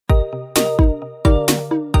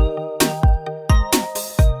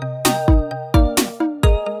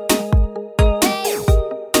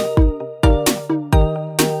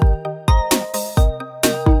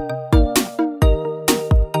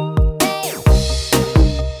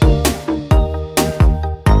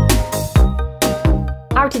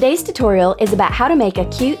Today's tutorial is about how to make a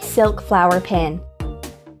cute silk flower pin.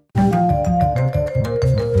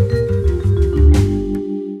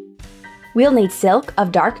 We'll need silk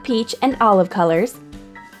of dark peach and olive colors,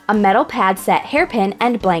 a metal pad set hairpin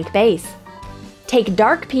and blank base. Take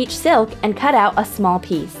dark peach silk and cut out a small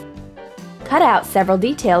piece. Cut out several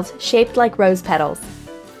details shaped like rose petals.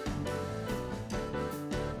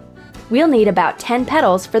 We'll need about 10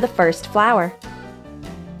 petals for the first flower.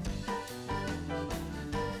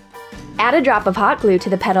 Add a drop of hot glue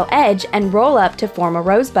to the petal edge and roll up to form a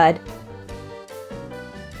rosebud.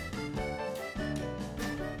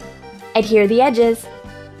 Adhere the edges.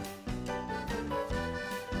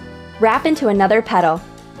 Wrap into another petal.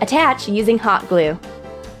 Attach using hot glue.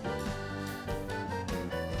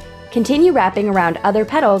 Continue wrapping around other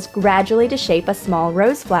petals gradually to shape a small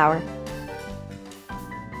rose flower.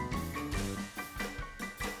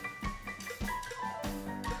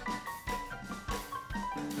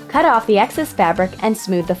 Cut off the excess fabric and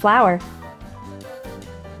smooth the flower.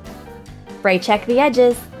 Fray check the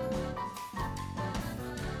edges.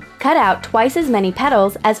 Cut out twice as many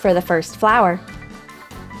petals as for the first flower.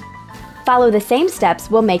 Follow the same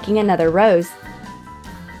steps while making another rose.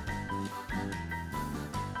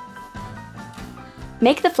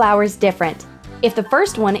 Make the flowers different. If the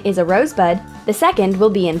first one is a rosebud, the second will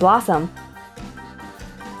be in blossom.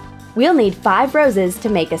 We'll need 5 roses to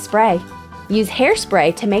make a spray. Use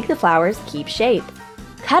hairspray to make the flowers keep shape.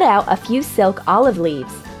 Cut out a few silk olive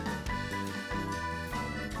leaves.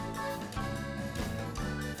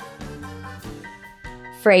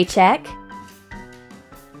 Fray check.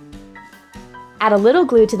 Add a little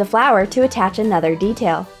glue to the flower to attach another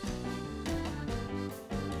detail.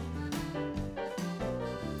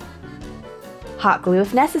 Hot glue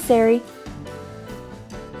if necessary.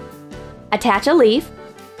 Attach a leaf.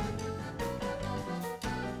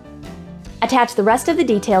 Attach the rest of the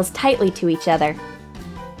details tightly to each other.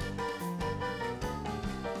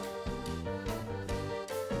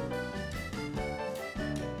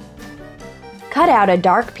 Cut out a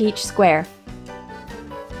dark peach square.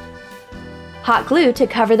 Hot glue to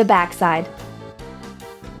cover the backside.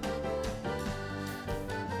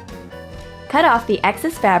 Cut off the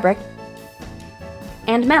excess fabric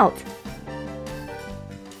and melt.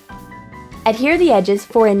 Adhere the edges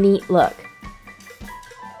for a neat look.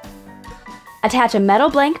 Attach a metal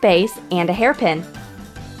blank base and a hairpin.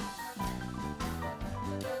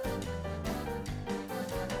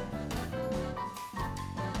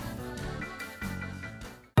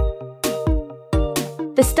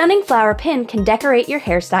 The stunning flower pin can decorate your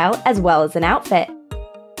hairstyle as well as an outfit.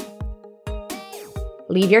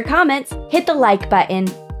 Leave your comments, hit the like button.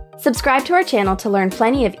 Subscribe to our channel to learn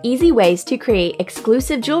plenty of easy ways to create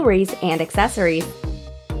exclusive jewelries and accessories.